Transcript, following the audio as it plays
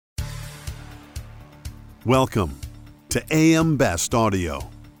Welcome to AM Best Audio.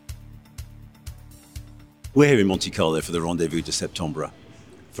 We're here in Monte Carlo for the Rendez-Vous de Septembre.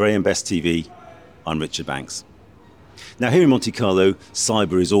 For AM Best TV, I'm Richard Banks. Now here in Monte Carlo,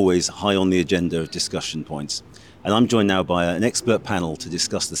 cyber is always high on the agenda of discussion points. And I'm joined now by an expert panel to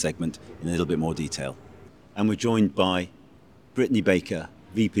discuss the segment in a little bit more detail. And we're joined by Brittany Baker,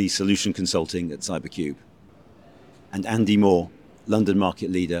 VP Solution Consulting at CyberCube, and Andy Moore, London Market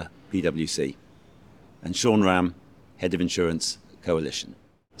Leader, PwC, and Sean Ram, Head of Insurance, Coalition.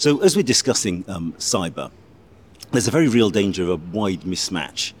 So as we're discussing cyber, there's a very real danger of a wide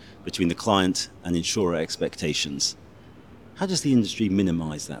mismatch between the client and insurer expectations. How does the industry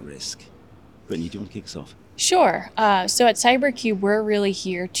minimize that risk? Brittany, do you want to kick us off? Sure. So at CyberCube, we're really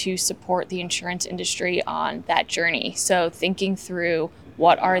here to support the insurance industry on that journey. So thinking through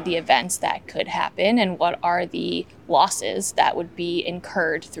what are the events that could happen and what are the losses that would be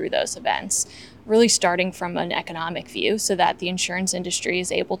incurred through those events. Really starting from an economic view so that the insurance industry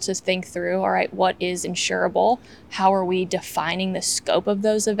is able to think through, all right, what is insurable? How are we defining the scope of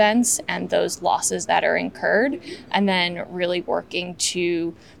those events and those losses that are incurred? And then really working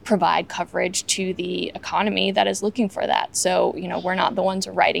to provide coverage to the economy that is looking for that. So, we're not the ones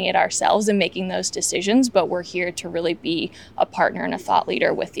writing it ourselves and making those decisions, but we're here to really be a partner and a thought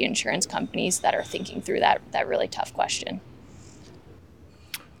leader with the insurance companies that are thinking through that really tough question.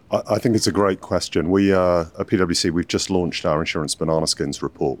 I think it's a great question. We at PwC, we've just launched our Insurance Banana Skins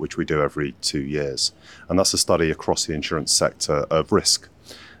report, which we do every 2 years. And that's a study across the insurance sector of risk.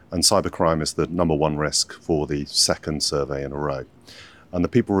 And cybercrime is the number one risk for the second survey in a row. And the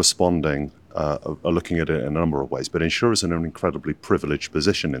people responding are looking at it in a number of ways. But insurers are in an incredibly privileged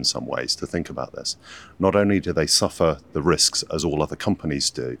position in some ways to think about this. Not only do they suffer the risks as all other companies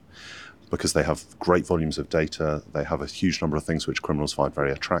do, because they have great volumes of data, they have a huge number of things which criminals find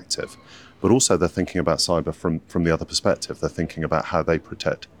very attractive. But also they're thinking about cyber from the other perspective. They're thinking about how they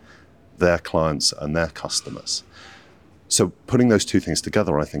protect their clients and their customers. So putting those two things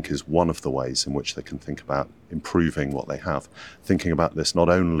together, I think, is one of the ways in which they can think about improving what they have. Thinking about this not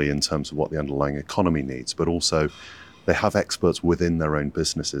only in terms of what the underlying economy needs, but also they have experts within their own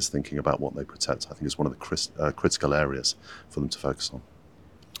businesses thinking about what they protect. I think is one of the critical areas for them to focus on.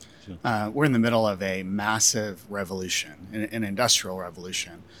 We're in the middle of a massive revolution, an industrial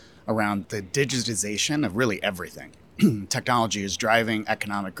revolution, around the digitization of really everything. Technology is driving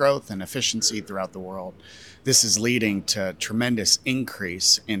economic growth and efficiency throughout the world. This is leading to tremendous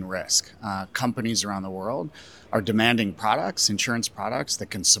increase in risk. Companies around the world are demanding products, insurance products,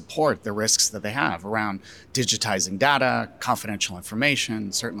 that can support the risks that they have around digitizing data, confidential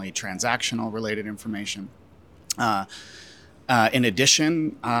information, certainly transactional related information. In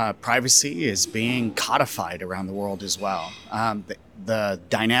addition, privacy is being codified around the world as well. The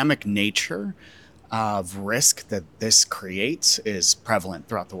dynamic nature of risk that this creates is prevalent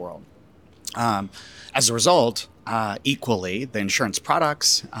throughout the world. As a result, equally, the insurance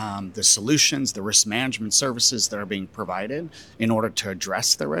products, the solutions, the risk management services that are being provided in order to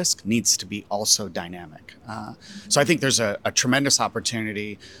address the risk needs to be also dynamic. So I think there's a tremendous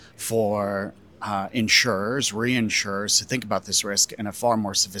opportunity for insurers, reinsurers to think about this risk in a far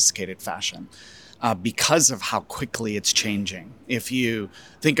more sophisticated fashion because of how quickly it's changing. If you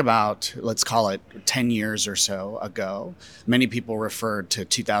think about, let's call it 10 years or so ago, many people referred to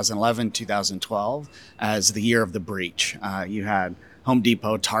 2011, 2012 as the year of the breach. You had Home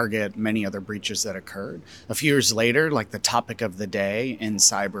Depot, Target, many other breaches that occurred. A few years later, like the topic of the day in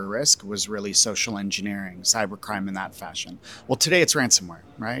cyber risk was really social engineering, cybercrime in that fashion. Well, today it's ransomware,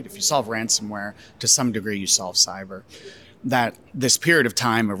 right? If you solve ransomware, to some degree you solve cyber. That this period of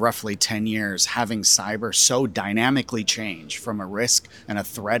time of roughly 10 years, having cyber so dynamically change from a risk and a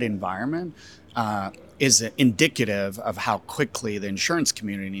threat environment is indicative of how quickly the insurance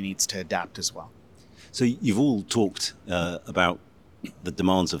community needs to adapt as well. So you've all talked about the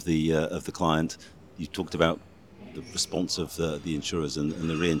demands of the client. You talked about the response of the insurers and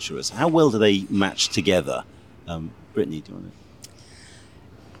the reinsurers. How well do they match together? Brittany, do you want to?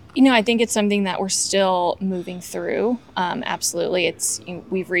 I think it's something that we're still moving through. Absolutely,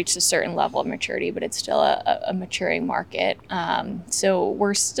 we've reached a certain level of maturity, but it's still a maturing market. So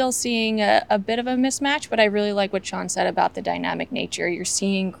we're still seeing a bit of a mismatch, but I really like what Sean said about the dynamic nature. You're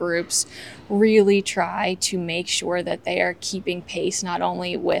seeing groups really try to make sure that they are keeping pace not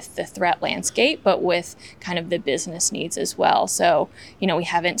only with the threat landscape, but with kind of the business needs as well. So, we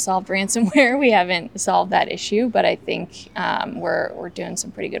haven't solved ransomware, we haven't solved that issue, but I think we're doing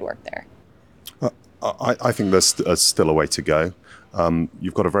some pretty good work there. I think there's still a way to go.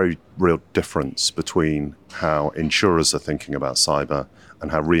 You've got a very real difference between how insurers are thinking about cyber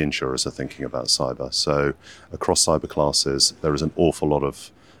and how reinsurers are thinking about cyber. So across cyber classes, there is an awful lot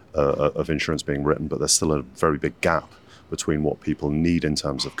of insurance being written, but there's still a very big gap between what people need in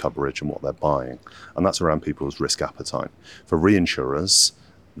terms of coverage and what they're buying. And that's around people's risk appetite. For reinsurers,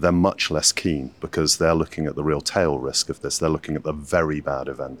 they're much less keen because they're looking at the real tail risk of this. They're looking at the very bad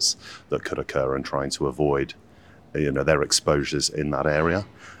events that could occur and trying to avoid, their exposures in that area.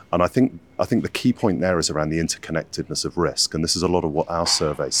 And I think the key point there is around the interconnectedness of risk. And this is a lot of what our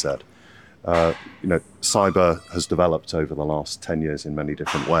survey said. Cyber has developed over the last 10 years in many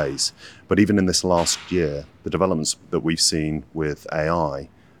different ways. But even in this last year, the developments that we've seen with AI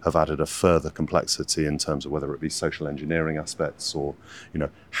have added a further complexity in terms of whether it be social engineering aspects or,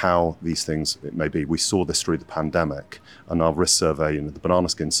 how these things it may be. We saw this through the pandemic, and our risk survey, the banana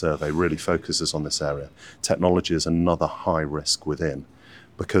skin survey, really focuses on this area. Technology is another high risk within,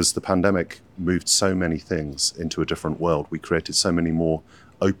 because the pandemic moved so many things into a different world. We created so many more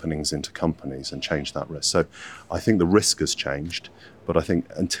openings into companies and changed that risk. So I think the risk has changed, but I think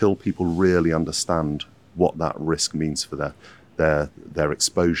until people really understand what that risk means for their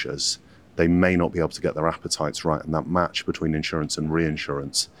exposures, they may not be able to get their appetites right. And that match between insurance and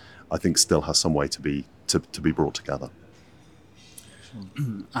reinsurance, I think, still has some way to be brought together.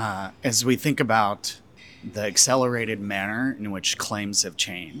 As we think about the accelerated manner in which claims have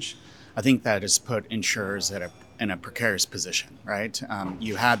changed, I think that has put insurers in a precarious position, right?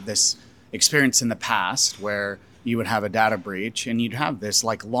 You had this experience in the past where you would have a data breach and you'd have this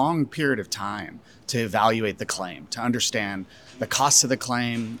long period of time to evaluate the claim, to understand the cost of the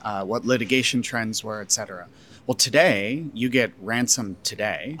claim, what litigation trends were, et cetera. Well, today you get ransomed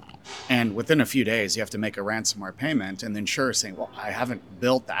today, and within a few days you have to make a ransomware payment, and the insurer is saying, well, I haven't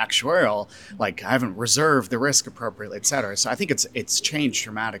built the actuarial, I haven't reserved the risk appropriately, et cetera. So I think it's changed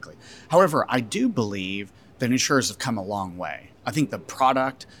dramatically. However, I do believe that insurers have come a long way. I think the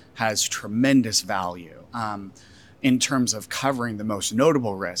product has tremendous value in terms of covering the most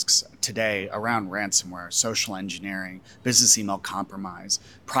notable risks today around ransomware, social engineering, business email compromise,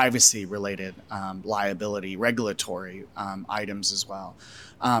 privacy-related liability, regulatory items as well.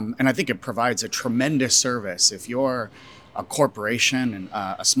 And I think it provides a tremendous service. If you're a corporation, and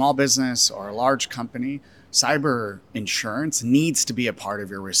a small business or a large company, cyber insurance needs to be a part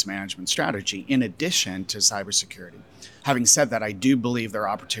of your risk management strategy in addition to cybersecurity. Having said that, I do believe there are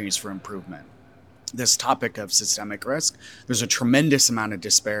opportunities for improvement. This topic of systemic risk, there's a tremendous amount of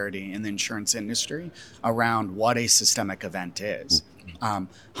disparity in the insurance industry around what a systemic event is, how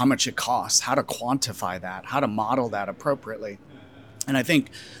much it costs, how to quantify that, how to model that appropriately. And I think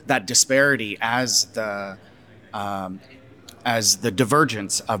that disparity as the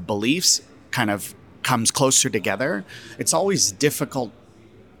divergence of beliefs kind of comes closer together, it's always difficult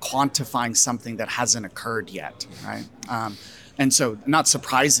quantifying something that hasn't occurred yet, right? And so, not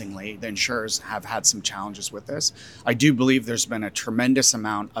surprisingly, the insurers have had some challenges with this. I do believe there's been a tremendous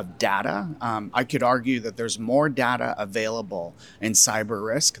amount of data. I could argue that there's more data available in cyber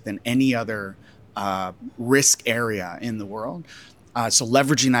risk than any other risk area in the world. So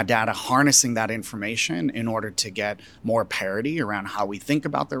leveraging that data, harnessing that information in order to get more parity around how we think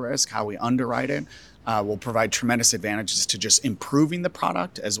about the risk, how we underwrite it, will provide tremendous advantages to just improving the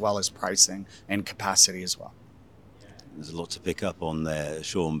product as well as pricing and capacity as well. There's a lot to pick up on there,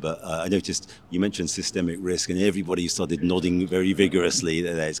 Sean, but I noticed you mentioned systemic risk and everybody started nodding very vigorously.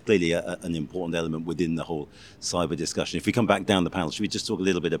 There's clearly an important element within the whole cyber discussion. If we come back down the panel, should we just talk a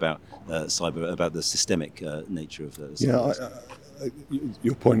little bit about cyber, about the systemic nature of cyber?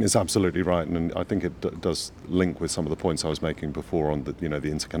 Your point is absolutely right, and I think it does link with some of the points I was making before on the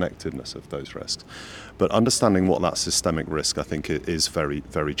interconnectedness of those risks. But understanding what that systemic risk, I think, is very,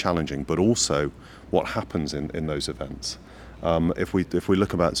 very challenging. But also, what happens in those events. If we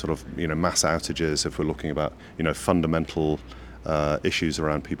look about sort of mass outages, if we're looking about fundamental issues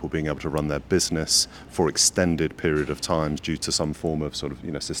around people being able to run their business for extended period of times due to some form of sort of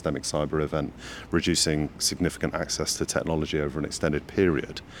systemic cyber event, reducing significant access to technology over an extended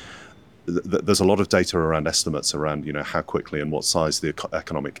period. There's a lot of data around estimates around how quickly and what size the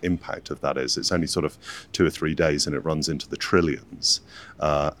economic impact of that is. It's only sort of 2 or 3 days and it runs into the trillions.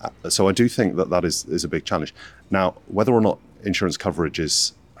 So I do think that is a big challenge. Now, whether or not insurance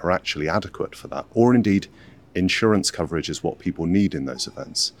coverages are actually adequate for that, or indeed insurance coverage is what people need in those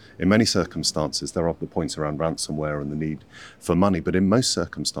events. In many circumstances, there are the points around ransomware and the need for money, but in most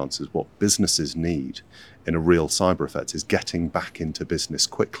circumstances, what businesses need in a real cyber effect is getting back into business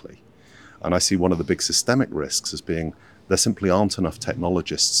quickly. And I see one of the big systemic risks as being there simply aren't enough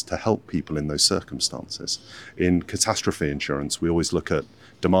technologists to help people in those circumstances. In catastrophe insurance, we always look at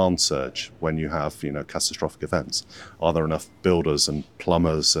demand surge when you have, catastrophic events. Are there enough builders and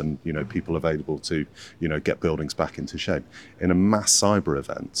plumbers and, people available to, get buildings back into shape? In a mass cyber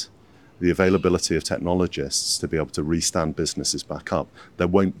event, the availability of technologists to be able to restand businesses back up, there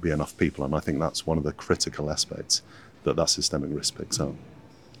won't be enough people. And I think that's one of the critical aspects that systemic risk picks up.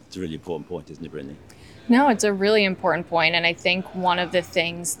 It's a really important point, isn't it, Brittany? No, it's a really important point. And I think one of the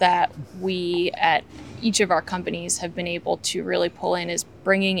things that we at each of our companies have been able to really pull in is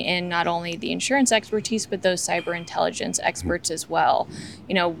bringing in not only the insurance expertise, but those cyber intelligence experts as well.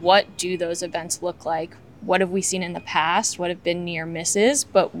 What do those events look like? What have we seen in the past? What have been near misses?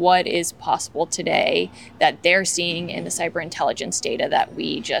 But what is possible today that they're seeing in the cyber intelligence data that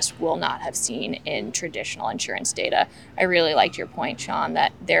we just will not have seen in traditional insurance data? I really liked your point, Sean,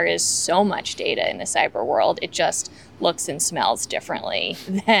 that there is so much data in the cyber world. It just looks and smells differently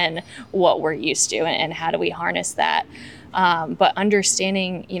than what we're used to. And how do we harness that? But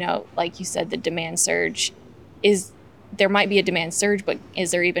understanding, like you said, the demand surge there might be a demand surge, but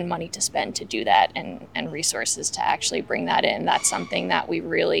is there even money to spend to do that and resources to actually bring that in? That's something that we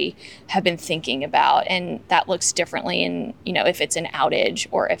really have been thinking about. And that looks differently in, if it's an outage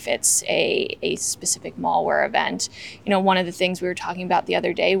or if it's a specific malware event. One of the things we were talking about the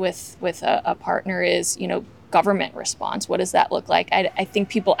other day with a partner is, government response. What does that look like? I think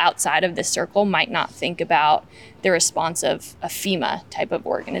people outside of this circle might not think about the response of a FEMA type of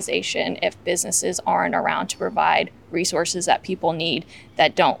organization if businesses aren't around to provide resources that people need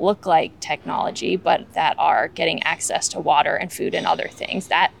that don't look like technology, but that are getting access to water and food and other things.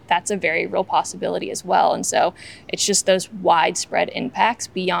 That's a very real possibility as well. And so it's just those widespread impacts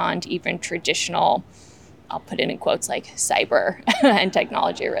beyond even traditional, I'll put it in quotes, like cyber and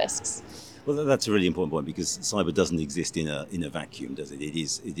technology risks. Well, that's a really important point because cyber doesn't exist in a vacuum, does it? It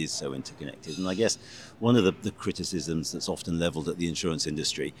is so interconnected. And I guess one of the criticisms that's often leveled at the insurance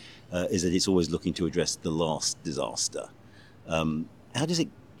industry is that it's always looking to address the last disaster. How does it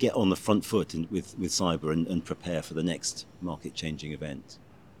get on the front foot with cyber and prepare for the next market-changing event?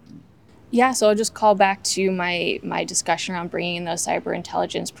 Yeah, so I'll just call back to my discussion around bringing in those cyber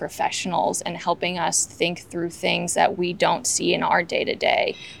intelligence professionals and helping us think through things that we don't see in our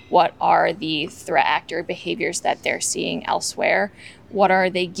day-to-day. What are the threat actor behaviors that they're seeing elsewhere? What are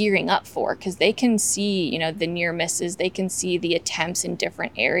they gearing up for? Because they can see, the near misses, they can see the attempts in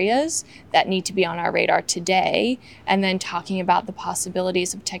different areas that need to be on our radar today, and then talking about the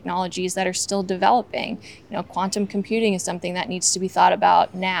possibilities of technologies that are still developing. Quantum computing is something that needs to be thought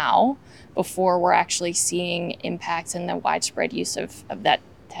about now before we're actually seeing impacts in the widespread use of that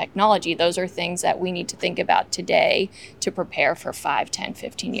technology. Those are things that we need to think about today to prepare for 5, 10,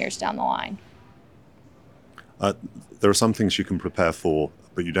 15 years down the line. There are some things you can prepare for,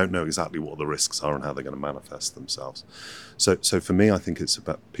 but you don't know exactly what the risks are and how they're going to manifest themselves. So for me, I think it's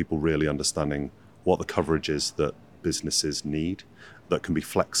about people really understanding what the coverage is that businesses need that can be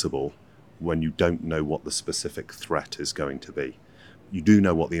flexible when you don't know what the specific threat is going to be. You do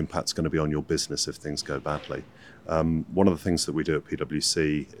know what the impact's going to be on your business if things go badly. One of the things that we do at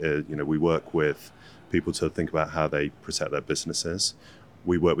PwC, we work with people to think about how they protect their businesses.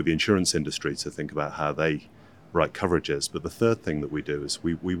 We work with the insurance industry to think about how they write coverages. But the third thing that we do is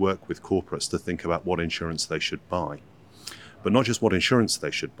we work with corporates to think about what insurance they should buy. But not just what insurance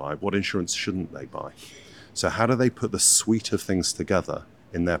they should buy, what insurance shouldn't they buy? So how do they put the suite of things together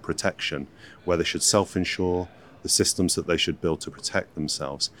in their protection, where they should self-insure, the systems that they should build to protect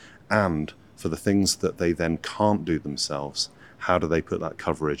themselves, and for the things that they then can't do themselves, how do they put that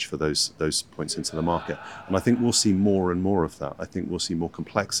coverage for those points into the market? And I think we'll see more and more of that. I think we'll see more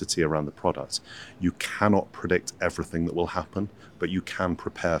complexity around the product. You cannot predict everything that will happen, but you can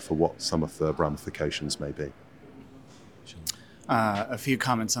prepare for what some of the ramifications may be. A few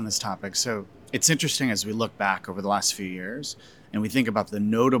comments on this topic. So it's interesting as we look back over the last few years and we think about the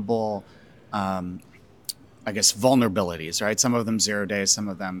notable vulnerabilities, right? Some of them 0 days, some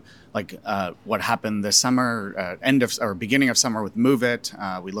of them like what happened this summer, beginning of summer with Move It.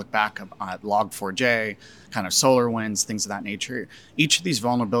 We look back at Log4j, kind of SolarWinds, things of that nature. Each of these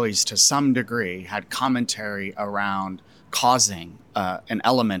vulnerabilities to some degree had commentary around causing an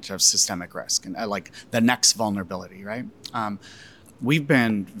element of systemic risk and like the next vulnerability, right? We've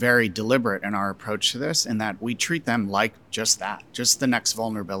been very deliberate in our approach to this in that we treat them like just that, just the next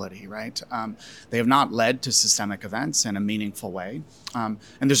vulnerability, right? They have not led to systemic events in a meaningful way. And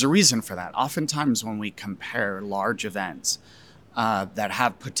there's a reason for that. Oftentimes when we compare large events that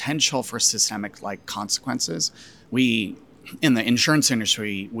have potential for systemic-like consequences, we in the insurance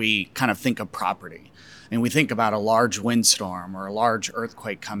industry, we kind of think of property, and we think about a large windstorm or a large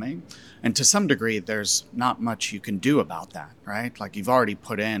earthquake coming. And to some degree, there's not much you can do about that, right? Like you've already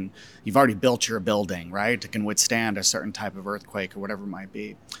built your building, right? It can withstand a certain type of earthquake or whatever it might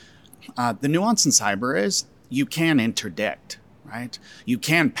be. The nuance in cyber is you can interdict, right? You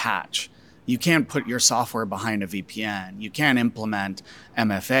can patch. You can put your software behind a VPN. You can implement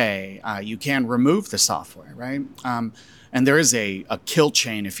MFA. You can remove the software, right? And there is a kill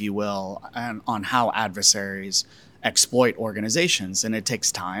chain, if you will, on how adversaries exploit organizations, and it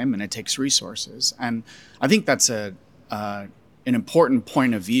takes time and it takes resources. And I think that's an important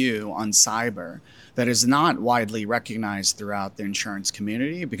point of view on cyber that is not widely recognized throughout the insurance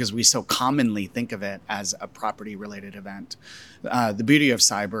community because we so commonly think of it as a property-related event. The beauty of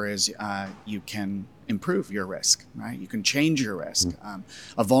cyber is you can improve your risk, right? You can change your risk.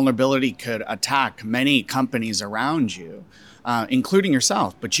 A vulnerability could attack many companies around you, including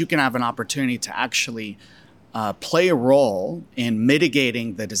yourself, but you can have an opportunity to actually play a role in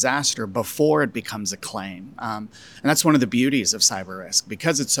mitigating the disaster before it becomes a claim. And that's one of the beauties of cyber risk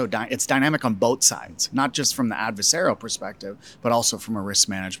because it's it's dynamic on both sides, not just from the adversarial perspective, but also from a risk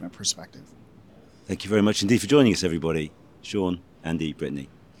management perspective. Thank you very much indeed for joining us, everybody. Sean, Andy, Brittany.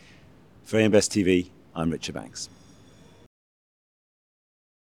 For AM Best TV, I'm Richard Banks.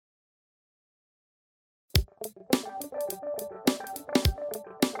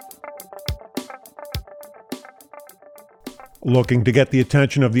 Looking to get the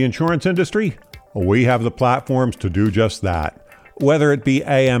attention of the insurance industry? We have the platforms to do just that. Whether it be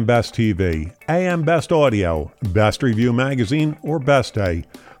AM Best TV, AM Best Audio, Best Review Magazine, or Best Day,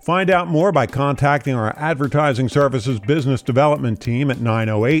 find out more by contacting our Advertising Services Business Development Team at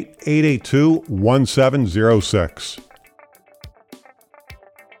 908-882-1706.